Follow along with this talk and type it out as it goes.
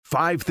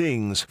5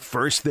 things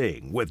first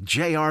thing with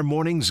JR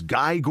Morning's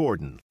Guy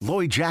Gordon,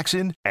 Lloyd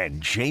Jackson,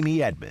 and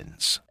Jamie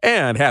Edmonds.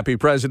 And happy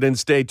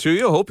President's Day to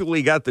you.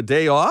 Hopefully you got the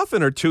day off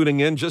and are tuning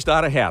in just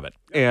out of habit.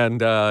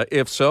 And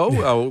if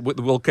so,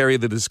 we'll carry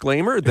the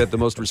disclaimer that the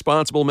most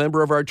responsible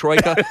member of our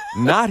troika,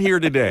 not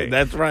here today.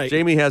 That's right.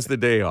 Jamie has the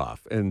day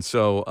off. And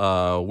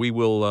so we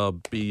will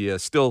be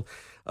still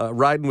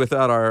riding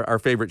without our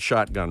favorite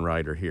shotgun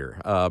rider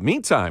here.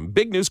 Meantime,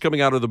 big news coming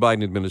out of the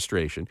Biden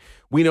administration.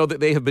 We know that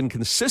they have been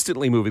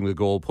consistently moving the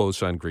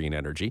goalposts on green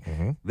energy.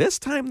 Mm-hmm. This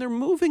time they're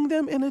moving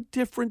them in a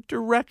different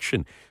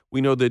direction. We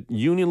know that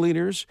union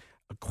leaders,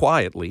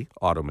 quietly,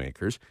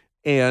 automakers,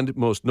 and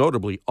most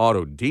notably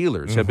auto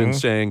dealers have been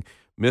saying,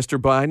 Mr.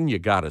 Biden, you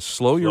got to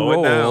slow your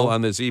roll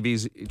on this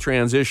EV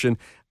transition,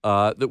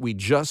 that we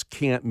just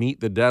can't meet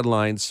the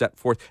deadline set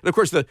forth. And, of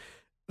course, the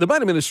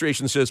Biden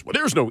administration says, well,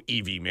 there's no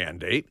EV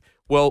mandate.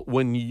 Well,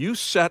 when you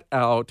set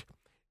out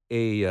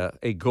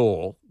a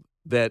goal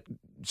that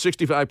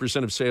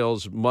 65% of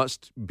sales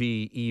must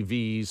be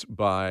EVs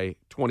by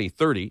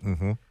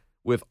 2030,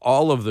 with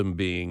all of them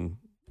being,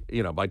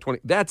 by 20,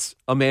 that's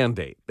a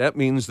mandate. That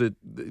means that,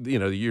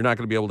 you're not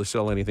going to be able to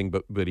sell anything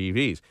but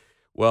EVs.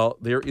 Well,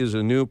 there is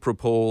a new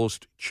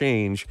proposed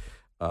change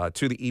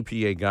to the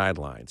EPA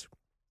guidelines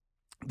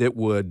that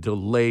would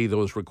delay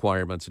those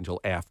requirements until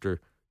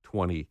after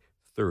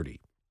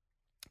 2030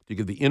 to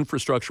give the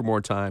infrastructure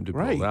more time to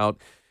build out.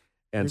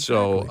 And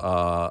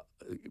so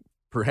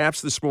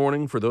perhaps this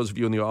morning, for those of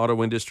you in the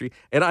auto industry,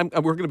 and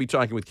we're going to be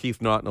talking with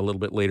Keith Naughton a little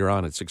bit later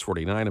on at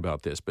 6:49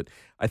 about this, but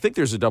I think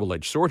there's a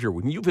double-edged sword here.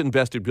 When you've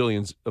invested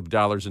billions of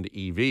dollars into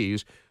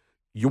EVs,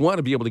 you want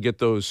to be able to get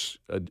those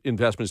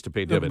investments to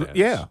pay dividends.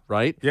 Yeah.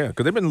 Right? Yeah,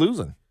 because they've been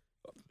losing.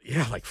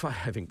 Yeah, like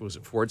I think, was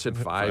it Ford said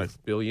 $5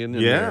 billion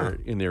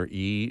in their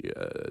E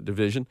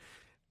division.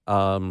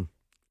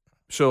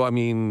 So, I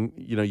mean,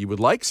 you would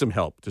like some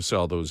help to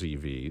sell those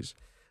EVs,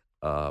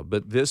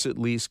 but this at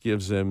least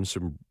gives them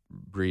some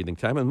breathing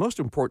time. And most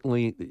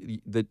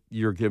importantly, that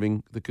you're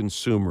giving the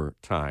consumer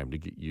time to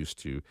get used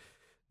to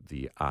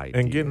the idea.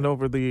 And getting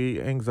over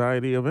the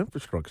anxiety of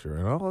infrastructure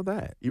and all of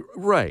that.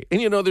 Right.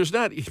 And, there's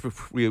not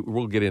 –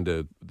 we'll get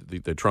into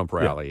the Trump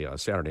rally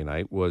Saturday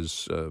night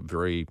was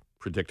very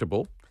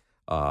predictable.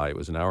 It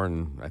was an hour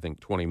and, I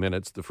think, 20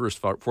 minutes. The first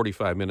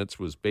 45 minutes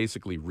was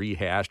basically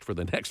rehashed for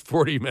the next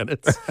 40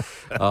 minutes.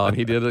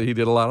 He did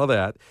a lot of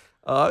that.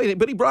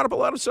 But he brought up a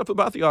lot of stuff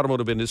about the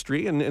automotive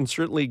industry and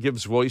certainly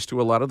gives voice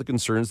to a lot of the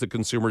concerns that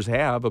consumers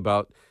have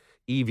about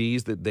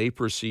EVs that they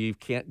perceive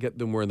can't get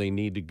them where they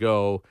need to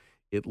go,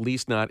 at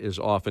least not as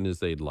often as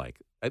they'd like.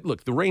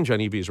 Look, the range on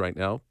EVs right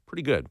now,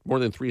 pretty good, more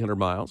than 300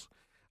 miles,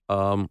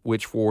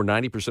 which for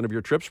 90% of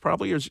your trips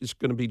probably is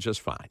going to be just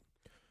fine.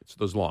 It's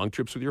those long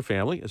trips with your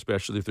family,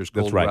 especially if there's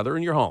cold weather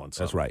and you're hauling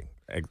something. That's right.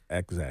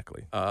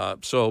 Exactly.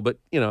 But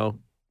Mr.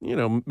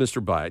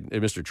 Biden,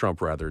 Mr. Trump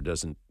rather,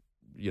 doesn't,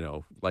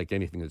 like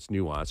anything that's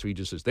nuanced. So he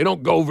just says, they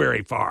don't go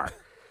very far.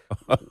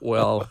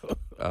 Well,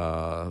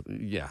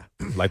 yeah.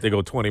 Like they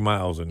go 20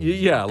 miles. They're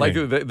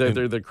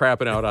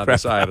crapping out on the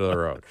side of the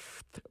road.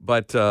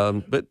 But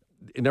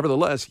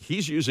nevertheless,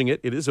 he's using it.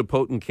 It is a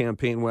potent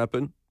campaign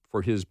weapon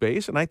for his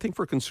base, and I think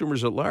for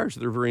consumers at large,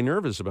 they're very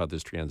nervous about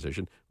this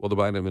transition. Well, the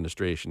Biden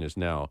administration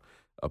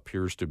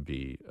appears to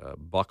be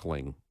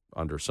buckling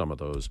under some of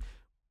those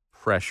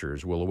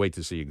pressures. We'll wait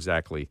to see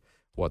exactly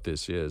what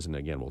this is, and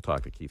again, we'll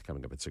talk to Keith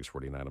coming up at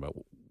 6:49 about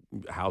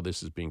how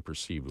this is being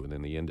perceived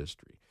within the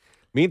industry.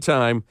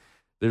 Meantime,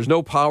 there's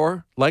no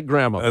power like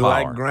grandma power.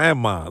 Like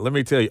grandma. Let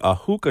me tell you, a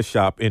hookah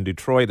shop in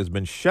Detroit has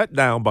been shut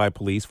down by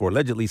police for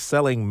allegedly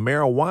selling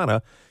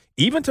marijuana,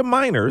 even to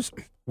minors,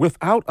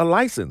 without a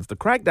license. The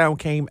crackdown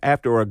came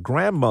after a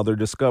grandmother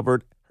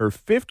discovered her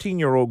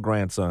 15-year-old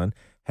grandson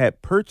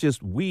had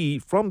purchased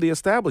weed from the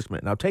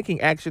establishment. Now,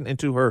 taking action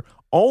into her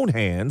own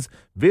hands,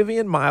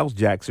 Vivian Miles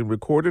Jackson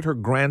recorded her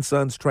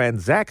grandson's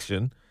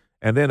transaction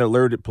and then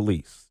alerted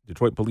police.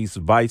 Detroit Police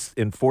Vice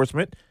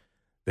Enforcement,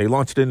 they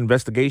launched an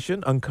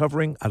investigation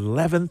uncovering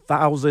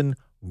 11,000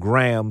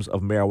 grams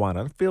of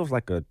marijuana. It feels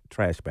like a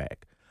trash bag.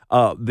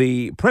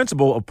 The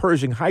principal of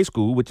Pershing High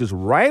School, which is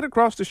right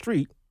across the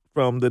street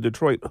from the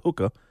Detroit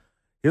hookah,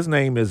 his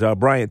name is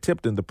Brian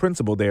Tipton, the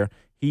principal there.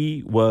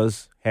 He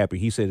was happy.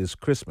 He said it's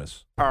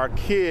Christmas. Our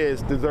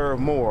kids deserve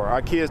more.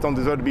 Our kids don't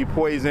deserve to be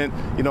poisoned.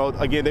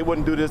 Again, they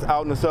wouldn't do this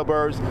out in the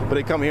suburbs, but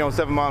they come here on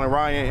 7 Mile and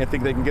Ryan and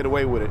think they can get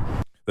away with it.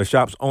 The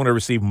shop's owner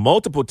received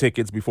multiple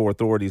tickets before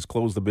authorities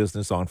closed the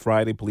business on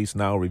Friday. Police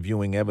now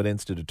reviewing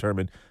evidence to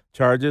determine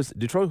charges.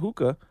 Detroit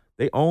Hookah,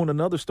 they own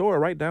another store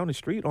right down the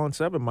street on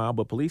 7 Mile,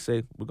 but police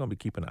say we're going to be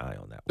keeping an eye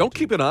on that. Don't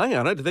keep an eye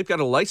on it. They've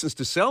got a license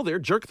to sell there.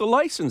 Jerk the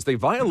license. They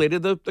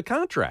violated the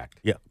contract.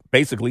 Yeah,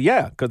 basically,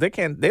 yeah, because they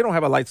don't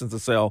have a license to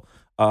sell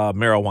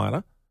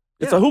marijuana.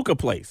 It's a hookah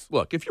place.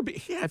 Look, if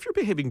you're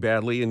behaving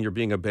badly and you're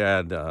being a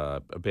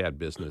bad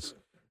business,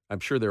 I'm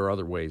sure there are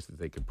other ways that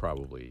they could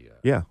probably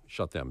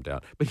shut them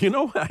down. But you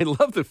know what? I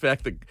love the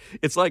fact that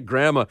it's like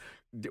Grandma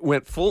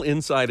went full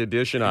Inside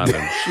Edition on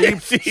them.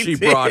 She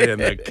brought in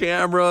the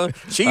camera.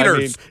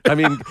 Cheaters. I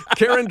mean,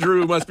 Karen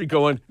Drew must be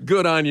going,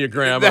 good on you,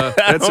 Grandma.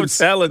 I'm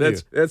telling you.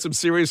 That's some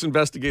serious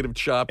investigative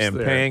chops and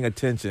there. paying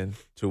attention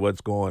to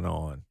what's going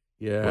on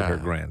with her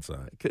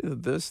grandson.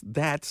 That's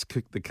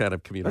the kind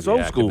of community That's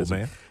old activism. school,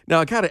 man.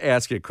 Now, I got to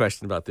ask you a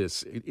question about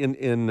this.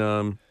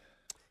 In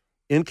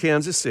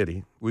Kansas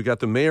City, we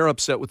got the mayor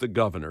upset with the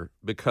governor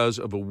because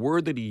of a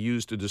word that he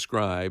used to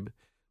describe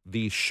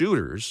the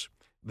shooters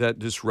that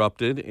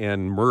disrupted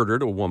and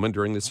murdered a woman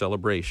during the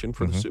celebration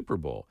for the Super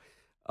Bowl.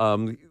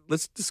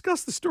 Let's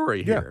discuss the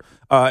story here.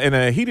 In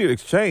a heated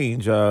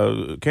exchange,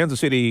 Kansas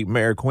City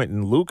Mayor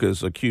Quentin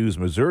Lucas accused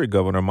Missouri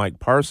Governor Mike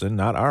Parson,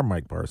 not our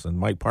Mike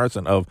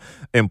Parson, of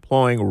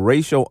employing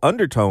racial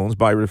undertones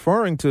by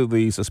referring to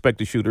the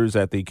suspected shooters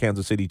at the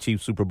Kansas City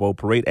Chiefs Super Bowl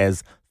parade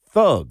as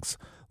thugs.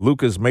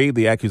 Lucas made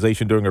the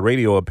accusation during a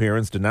radio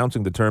appearance,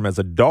 denouncing the term as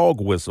a dog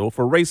whistle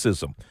for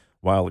racism.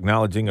 While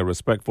acknowledging a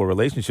respectful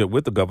relationship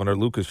with the governor,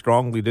 Lucas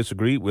strongly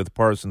disagreed with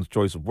Parsons'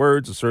 choice of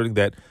words, asserting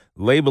that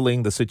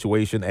labeling the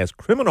situation as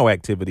criminal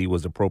activity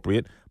was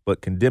appropriate,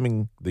 but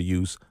condemning the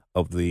use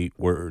of the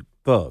word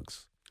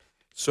thugs.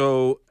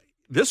 So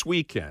this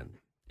weekend,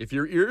 if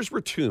your ears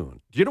were tuned,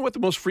 do you know what the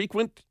most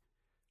frequent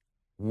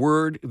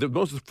word, the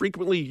most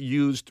frequently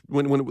used,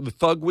 when the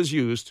thug was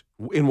used,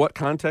 in what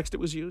context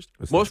it was used?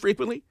 Most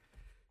frequently?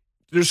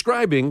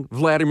 Describing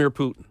Vladimir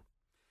Putin.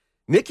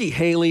 Nikki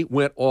Haley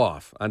went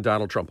off on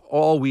Donald Trump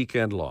all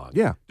weekend long,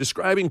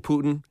 describing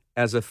Putin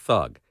as a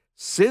thug.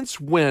 Since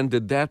when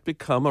did that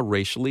become a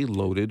racially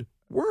loaded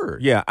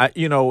word? Yeah,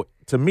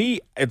 to me,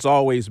 it's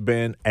always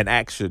been an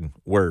action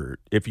word.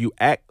 If you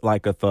act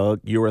like a thug,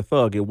 you're a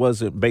thug. It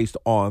wasn't based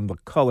on the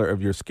color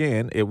of your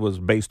skin. It was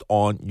based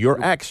on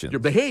your actions. Your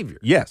behavior.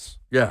 Yes.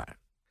 Yeah.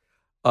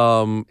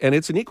 And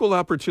it's an equal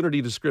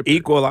opportunity descriptor.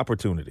 Equal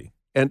opportunity.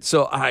 And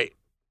so I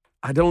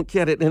don't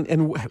get it.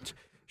 And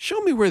show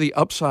me where the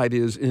upside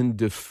is in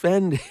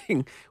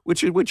defending,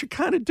 which you're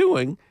kind of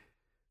doing,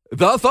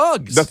 the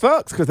thugs. The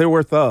thugs, because they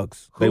were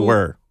thugs. They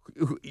were.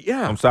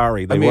 Yeah. I'm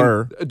sorry. They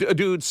were.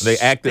 Dudes they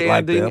acted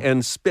like them.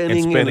 And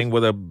spinning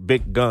with a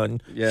big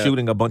gun,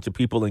 shooting a bunch of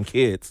people and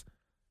kids.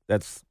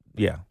 That's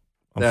sorry.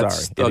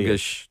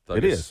 Thuggish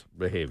It is.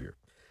 behavior.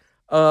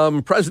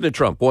 President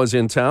Trump was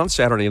in town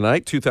Saturday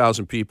night.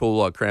 2,000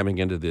 people cramming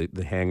into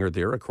the hangar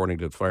there, according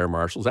to the fire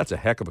marshals. That's a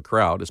heck of a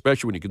crowd,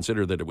 especially when you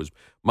consider that it was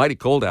mighty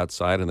cold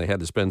outside and they had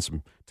to spend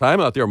some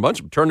time out there. A bunch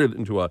of them turned it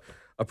into a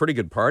pretty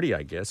good party,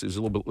 I guess. It was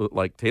a little bit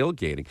like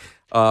tailgating.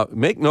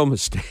 Make no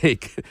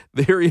mistake,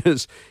 there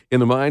is, in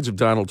the minds of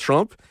Donald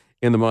Trump,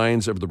 in the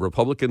minds of the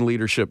Republican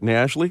leadership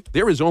nationally,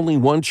 there is only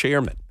one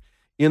chairman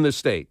in the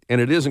state,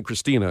 and it isn't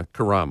Christina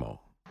Caramo.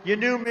 Your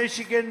new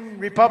Michigan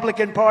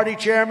Republican Party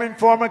chairman,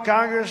 former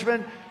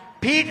Congressman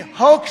Pete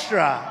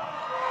Hoekstra.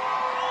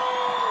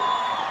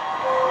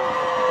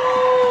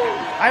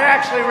 I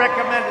actually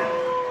recommended it.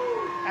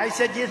 I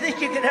said, do you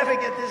think you could ever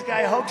get this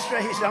guy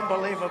Hoekstra? He's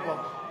unbelievable.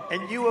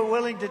 And you were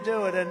willing to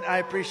do it, and I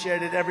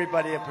appreciate it.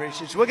 Everybody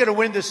appreciates it. We're going to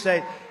win the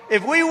state.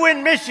 If we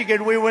win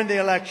Michigan, we win the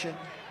election.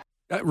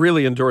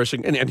 Really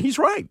endorsing, and he's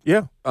right.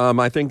 Yeah.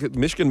 I think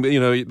Michigan,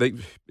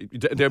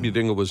 Debbie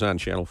Dingell was on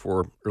Channel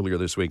 4 earlier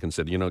this week and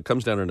said, it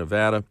comes down to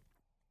Nevada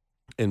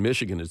and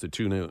Michigan is the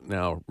two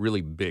now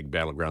really big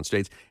battleground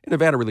states. And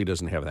Nevada really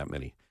doesn't have that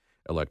many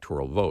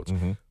electoral votes.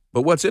 Mm-hmm.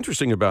 But what's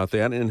interesting about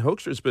that, and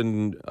Hoekstra's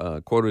been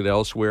quoted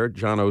elsewhere,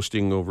 John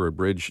Osting over a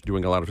bridge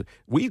doing a lot of,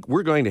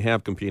 we're going to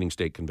have competing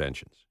state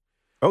conventions.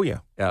 Oh, yeah.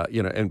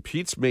 And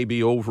Pete's may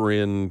be over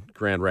in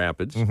Grand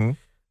Rapids. Mm-hmm.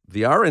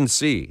 The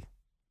RNC,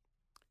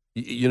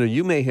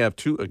 you may have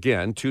two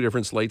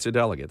different slates of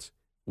delegates.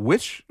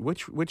 Which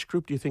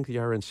group do you think the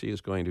RNC is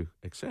going to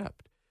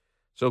accept?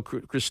 So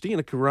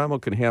Christina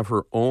Caramo can have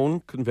her own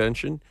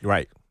convention.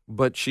 Right.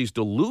 But she's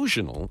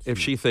delusional if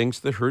she thinks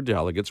that her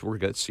delegates will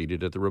get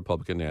seated at the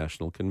Republican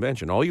National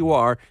Convention. All you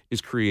are is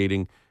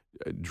creating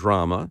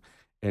drama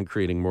and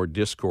creating more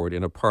discord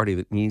in a party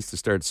that needs to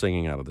start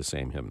singing out of the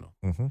same hymnal.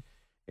 Mm-hmm.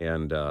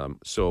 And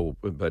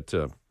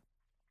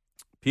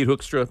Pete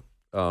Hoekstra,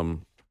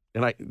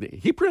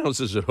 he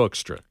pronounces it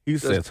Hoekstra. He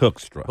says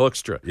Hoekstra.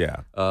 Hoekstra.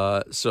 Yeah.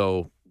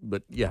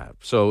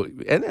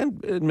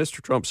 And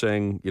Mr. Trump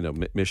saying,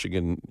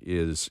 Michigan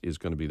is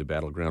going to be the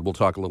battleground. We'll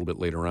talk a little bit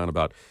later on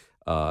about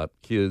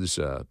his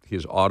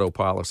auto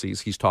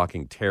policies. He's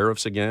talking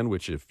tariffs again,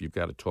 which if you've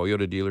got a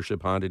Toyota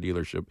dealership, Honda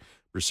dealership,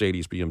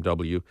 Mercedes,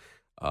 BMW,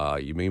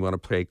 you may want to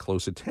pay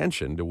close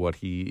attention to what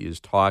he is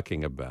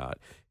talking about.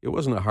 It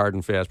wasn't a hard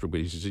and fast, but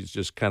he's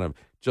just kind of,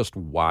 just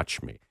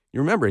watch me. You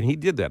remember, and he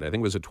did that. I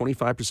think it was a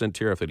 25%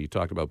 tariff that he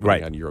talked about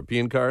putting on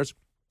European cars.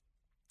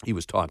 He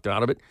was talked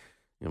out of it.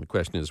 The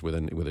question is, with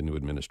a new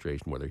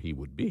administration, whether he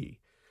would be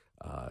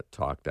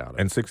talked out of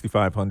it. And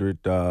 6,500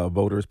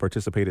 voters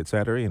participated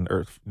Saturday in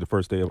the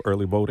first day of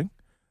early voting.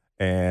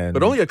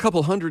 But only a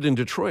couple hundred in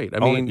Detroit.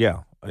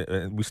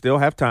 We still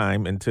have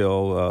time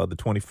until the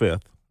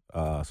 25th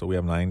So we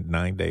have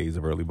nine days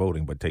of early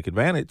voting, but take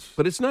advantage.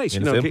 But it's nice.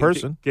 And it's in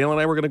person. Gail and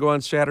I were going to go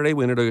on Saturday.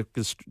 We ended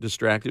up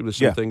distracted with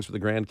some things for the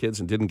grandkids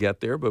and didn't get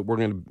there, but we're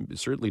going to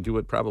certainly do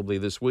it probably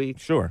this week.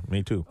 Sure,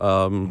 me too.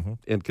 And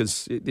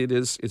because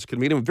it's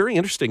convenient. Very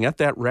interesting at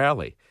that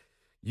rally.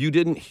 You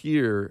didn't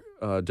hear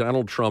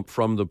Donald Trump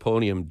from the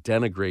podium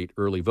denigrate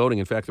early voting.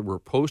 In fact, there were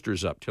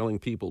posters up telling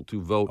people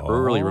to vote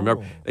early.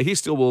 Remember, he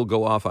still will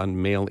go off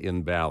on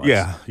mail-in ballots.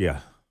 Yeah.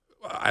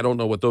 I don't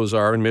know what those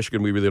are. In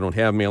Michigan, we really don't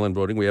have mail-in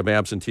voting. We have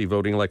absentee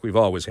voting like we've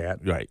always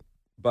had. Right.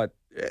 But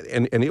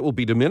and it will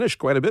be diminished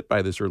quite a bit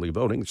by this early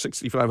voting.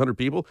 6,500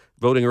 people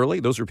voting early.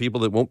 Those are people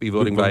that won't be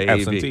voting by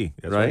absentee.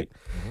 AV. That's right.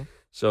 Mm-hmm.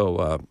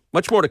 So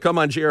much more to come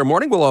on JR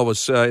Morning. We'll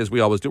always, as we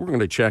always do, we're going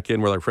to check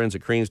in with our friends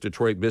at Crane's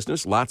Detroit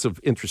Business. Lots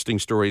of interesting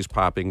stories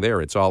popping there.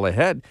 It's all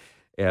ahead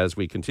as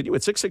we continue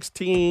at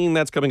 6:16.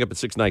 That's coming up at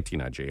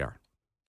 6:19 on JR.